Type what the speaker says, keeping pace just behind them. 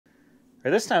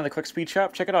Or this time the quick speed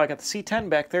shop. Check it out. I got the C10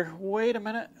 back there. Wait a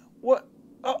minute. What?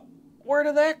 Oh, where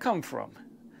did that come from?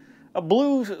 A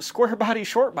blue square body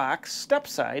short box, step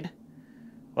side.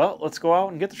 Well, let's go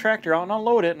out and get the tractor out and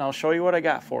unload it, and I'll show you what I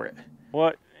got for it.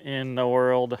 What in the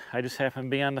world? I just happened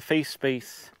to be on the face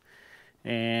space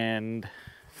and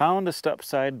found a step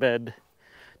side bed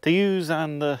to use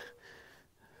on the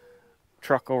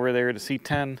truck over there, the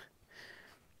C10.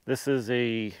 This is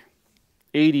a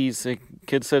 80s, the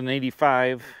kid said an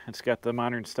 85. It's got the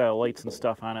modern style lights and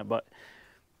stuff on it, but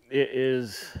it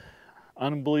is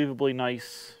unbelievably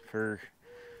nice for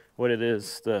what it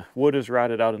is. The wood is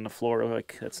rotted out in the floor,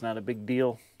 like that's not a big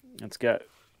deal. It's got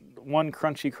one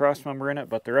crunchy cross member in it,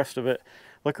 but the rest of it,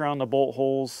 look around the bolt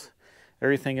holes,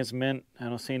 everything is mint. I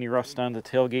don't see any rust on the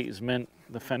tailgate is mint.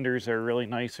 The fenders are really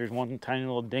nice. There's one tiny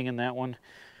little ding in that one.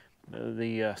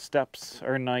 The steps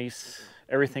are nice.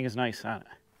 Everything is nice on it.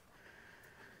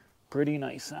 Pretty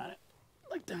nice on it.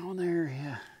 Like down there,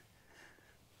 yeah.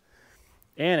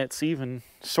 And it's even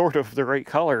sort of the right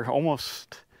color,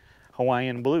 almost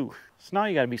Hawaiian blue. So now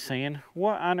you gotta be saying,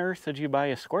 what on earth did you buy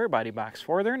a square body box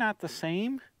for? They're not the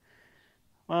same.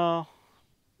 Well,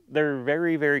 they're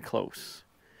very, very close.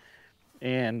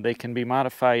 And they can be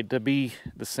modified to be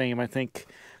the same. I think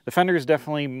the fenders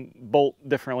definitely bolt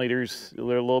differently. They're a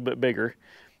little bit bigger.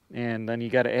 And then you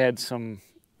gotta add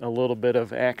a little bit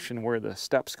of action where the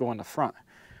steps go in the front.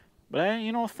 But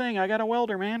ain't no thing. I got a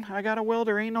welder, man. I got a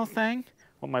welder, ain't no thing.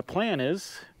 What my plan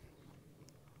is,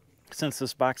 since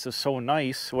this box is so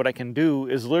nice, what I can do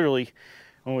is literally,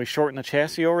 when we shorten the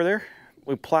chassis over there,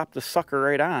 we plop the sucker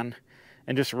right on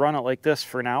and just run it like this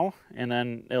for now. And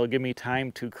then it'll give me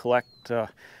time to collect the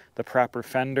proper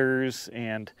fenders.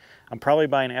 And I'm probably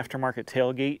buying an aftermarket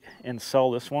tailgate and sell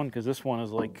this one, because this one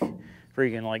is like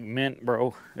freaking like mint,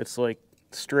 bro. It's like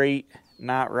straight,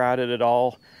 not rotted at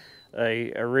all.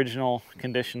 A original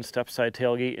condition step-side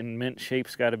tailgate in mint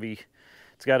shape's got to be,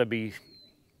 it's got to be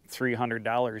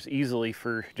 $300 easily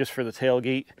for just for the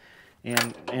tailgate.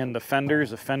 And the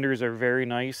fenders are very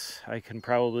nice. I can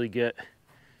probably get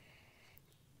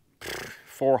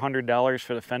 $400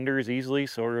 for the fenders easily,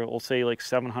 so we'll say like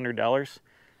 $700.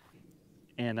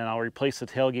 And then I'll replace the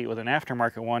tailgate with an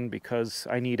aftermarket one, because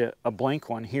I need a blank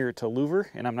one here to louver,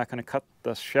 and I'm not going to cut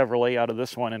the Chevrolet out of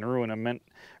this one and ruin a mint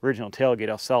original tailgate.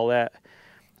 I'll sell that.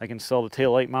 I can sell the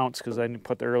tail light mounts because I didn't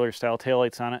put the earlier style tail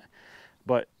lights on it.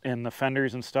 But in the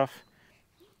fenders and stuff,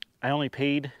 I only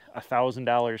paid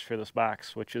 $1,000 for this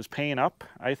box, which is paying up,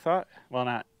 I thought.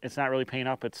 Well, it's not really paying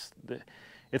up. It's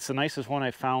the nicest one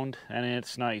I found, and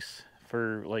it's nice.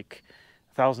 For like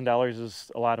 $1,000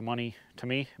 is a lot of money to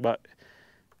me, but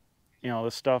you know,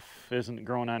 this stuff isn't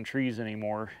growing on trees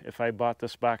anymore. If I bought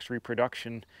this box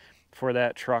reproduction for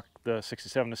that truck, the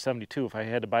 67 to 72, if I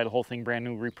had to buy the whole thing brand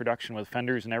new reproduction with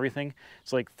fenders and everything,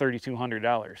 it's like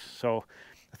 $3,200. So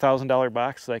 $1,000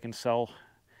 box that I can sell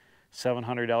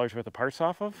 $700 worth of parts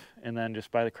off of, and then just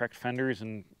buy the correct fenders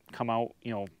and come out,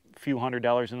 you know, a few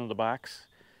 $100s into the box.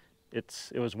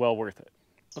 It was well worth it.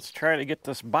 Let's try to get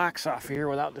this box off here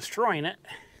without destroying it.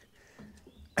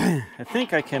 I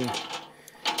think I can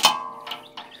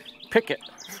pick it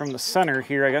from the center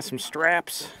here. I got some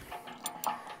straps.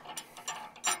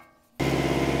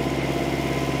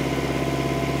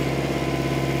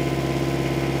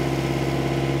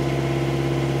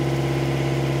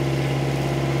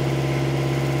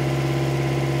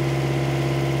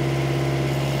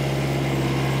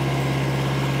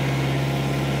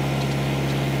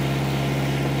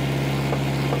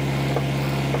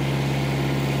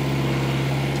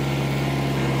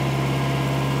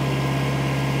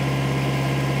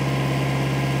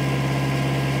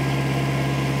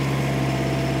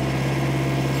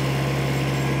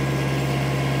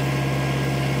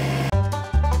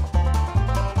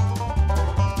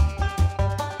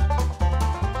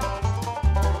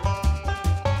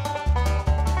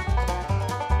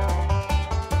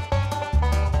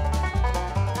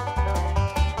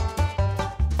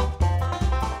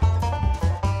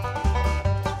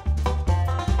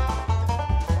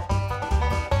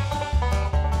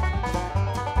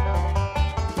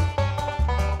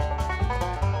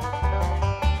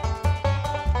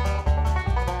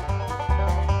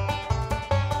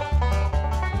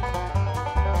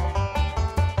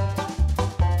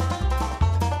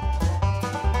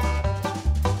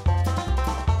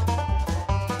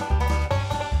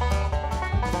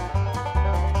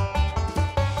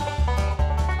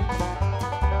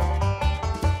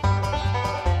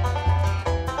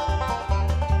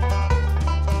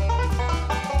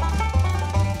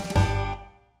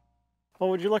 Well,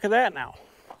 would you look at that now?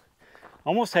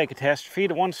 Almost had a catastrophe.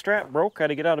 The one strap broke. I had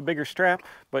to get out a bigger strap.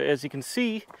 But as you can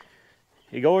see,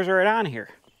 it goes right on here.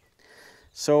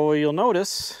 So you'll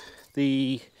notice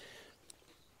the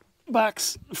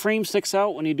box frame sticks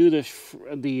out when you do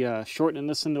the shortening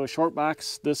this into a short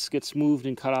box. This gets moved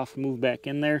and cut off and moved back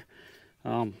in there.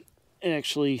 It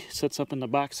actually sits up in the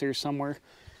box here somewhere.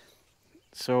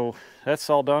 So that's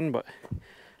all done, but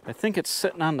I think it's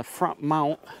sitting on the front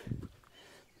mount.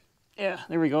 Yeah,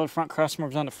 there we go. The front cross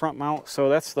members on the front mount. So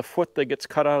that's the foot that gets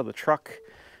cut out of the truck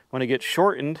when it gets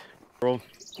shortened.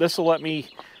 This will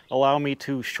allow me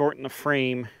to shorten the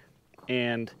frame,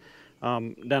 and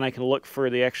then I can look for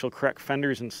the actual correct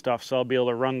fenders and stuff. So I'll be able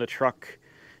to run the truck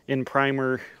in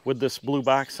primer with this blue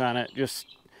box on it,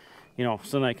 just, you know,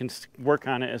 so that I can work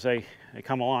on it as I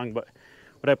come along. But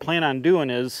what I plan on doing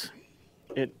is,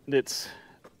 it's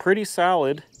pretty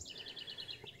solid.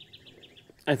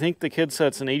 I think the kid said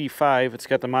it's an 85. It's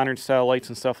got the modern style lights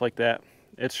and stuff like that.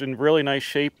 It's in really nice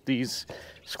shape. These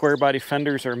square body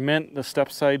fenders are mint. The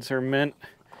step sides are mint.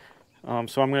 So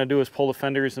what I'm going to do is pull the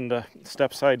fenders and the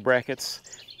step side brackets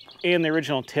and the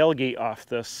original tailgate off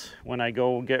this when I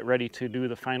go get ready to do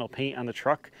the final paint on the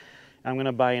truck. I'm going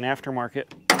to buy an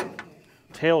aftermarket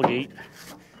tailgate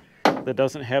that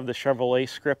doesn't have the Chevrolet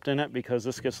script in it, because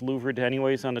this gets louvered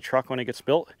anyways on the truck when it gets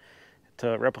built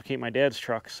to replicate my dad's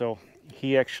truck. So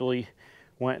he actually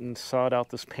went and sawed out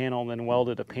this panel and then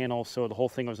welded a panel, so the whole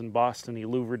thing was embossed, and he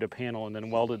louvered a panel and then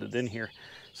welded it in here.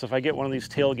 So if I get one of these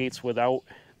tailgates without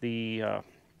the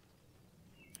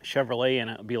Chevrolet in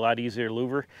it, it'll be a lot easier to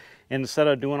louver. And instead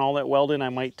of doing all that welding, I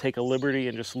might take a liberty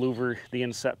and just louver the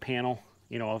inset panel,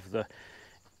 you know, of the,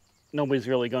 nobody's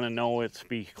really going to know, it's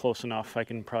be close enough. I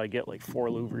can probably get like 4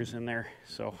 louvers in there.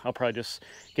 So I'll probably just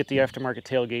get the aftermarket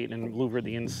tailgate and louver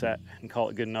the inset and call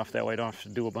it good enough. That way I don't have to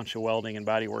do a bunch of welding and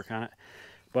body work on it.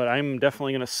 But I'm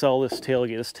definitely going to sell this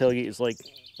tailgate. This tailgate is like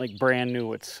brand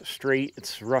new. It's straight,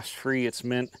 it's rust free, it's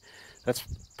mint. That's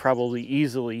probably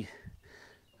easily,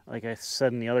 like I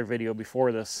said in the other video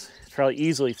before this, it's probably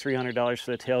easily $300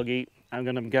 for the tailgate. I'm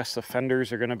going to guess the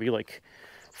fenders are going to be like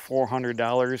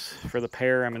 $400 for the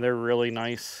pair. I mean, they're really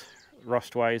nice,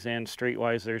 rust-wise and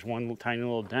straight-wise. There's one tiny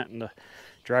little dent in the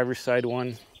driver's side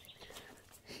one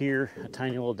here, a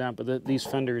tiny little dent. But these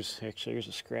fenders, actually, there's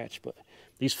a scratch, but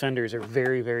these fenders are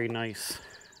very, very nice,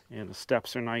 and the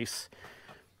steps are nice.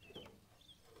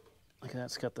 Look at that,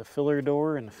 it's got the filler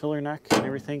door and the filler neck and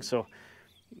everything. So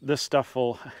this stuff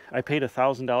I paid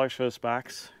 $1,000 for this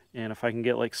box, and if I can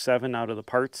get like 7 out of the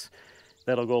parts,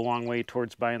 that'll go a long way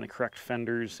towards buying the correct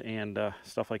fenders and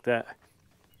stuff like that.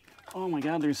 Oh my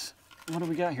God, what do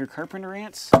we got here? Carpenter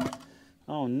ants?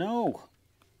 Oh no.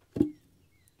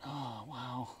 Oh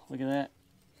wow, look at that.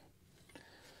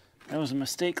 That was a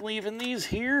mistake leaving these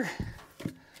here.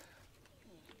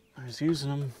 I was using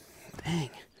them.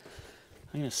 Dang.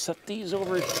 I'm gonna set these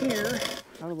over here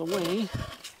out of the way.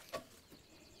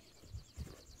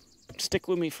 Stick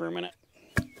with me for a minute.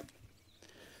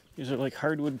 These are like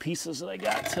hardwood pieces that I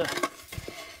got to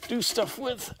do stuff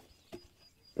with.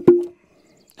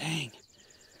 Dang.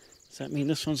 Does that mean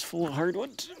this one's full of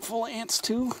hardwood, full of ants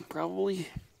too? Probably.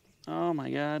 Oh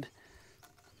my God.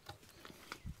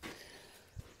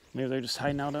 Maybe they're just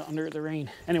hiding out under the rain.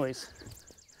 Anyways,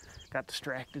 got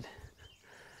distracted.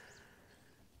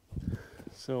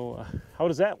 So how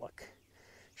does that look?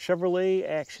 Chevrolet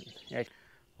action.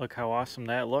 Look how awesome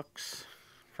that looks.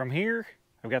 From here,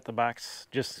 I've got the box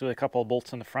just with a couple of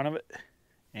bolts in the front of it,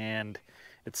 and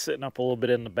it's sitting up a little bit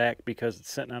in the back because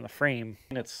it's sitting on the frame.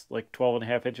 And it's like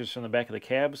 12.5 inches from the back of the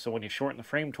cab, so when you shorten the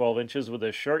frame 12 inches with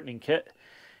a shortening kit,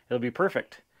 it'll be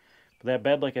perfect. But that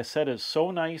bed, like I said, is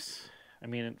so nice. I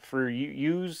mean, for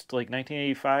used, like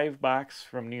 1985 box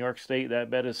from New York State, that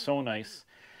bed is so nice.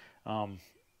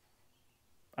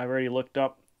 I've already looked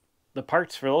up. The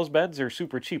parts for those beds are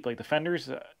super cheap. Like the fenders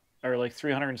are like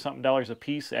 $300 and something a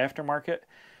piece aftermarket.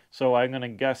 So I'm going to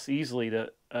guess easily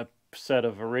that a set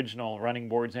of original running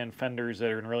boards and fenders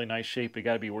that are in really nice shape, it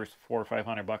got to be worth $400 or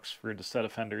 $500 for the set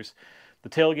of fenders. The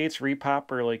tailgates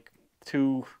repop are like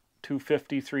 $250,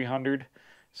 $300.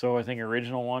 So I think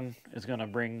original one is going to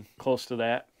bring close to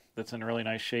that. That's in really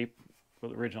nice shape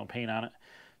with original paint on it.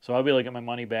 So I'll be able to get my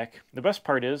money back. The best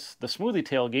part is the smoothie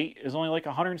tailgate is only like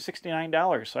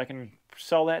 $169. So I can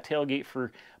sell that tailgate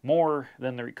for more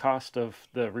than the cost of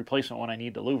the replacement one I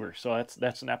need to louver. So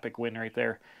that's an epic win right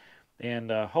there.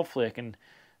 And hopefully I can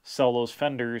sell those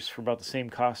fenders for about the same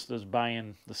cost as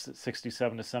buying the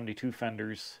 67 to 72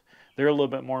 fenders. They're a little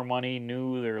bit more money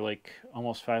new. They're like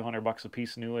almost $500 a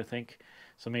piece new, I think.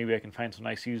 So maybe I can find some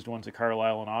nice used ones at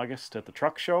Carlisle in August at the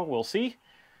truck show. We'll see.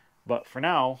 But for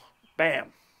now,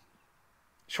 bam!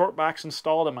 Short box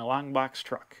installed on my long box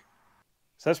truck.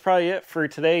 So that's probably it for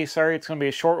today. Sorry it's going to be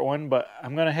a short one, but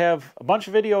I'm going to have a bunch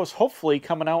of videos hopefully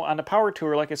coming out on the power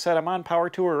tour. Like I said, I'm on power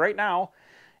tour right now,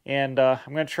 and I'm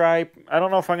going to try, I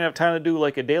don't know if I'm going to have time to do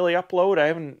like a daily upload. I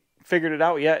haven't figured it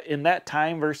out yet in that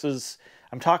time versus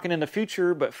I'm talking in the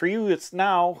future, but for you it's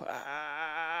now.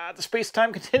 The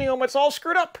space-time continuum, it's all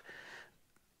screwed up.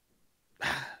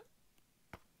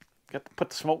 Got to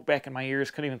put the smoke back in my ears,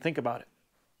 couldn't even think about it.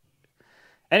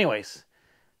 Anyways,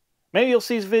 maybe you'll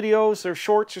see these videos or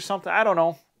shorts or something. I don't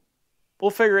know.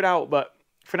 We'll figure it out. But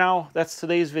for now, that's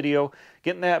today's video.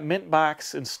 Getting that mint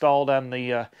box installed on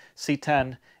the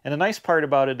C10. And the nice part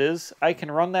about it is I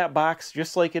can run that box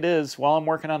just like it is while I'm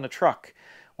working on the truck.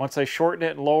 Once I shorten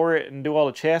it and lower it and do all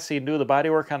the chassis and do the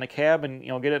bodywork on the cab and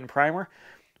get it in primer,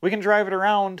 we can drive it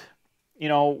around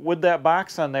with that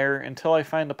box on there until I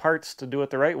find the parts to do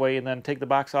it the right way, and then take the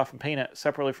box off and paint it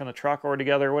separately from the truck or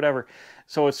together or whatever.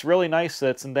 So it's really nice that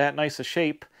it's in that nice a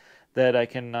shape that I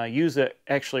can use it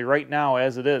actually right now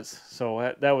as it is.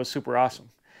 So that was super awesome.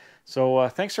 So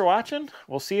thanks for watching.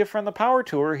 We'll see you from the power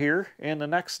tour here in the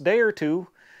next day or two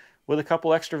with a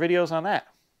couple extra videos on that.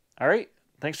 All right.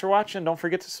 Thanks for watching. Don't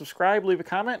forget to subscribe, leave a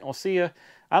comment, and we'll see you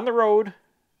on the road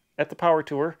at the power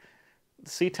tour. The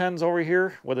C10's over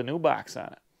here with a new box on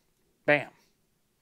it. Bam.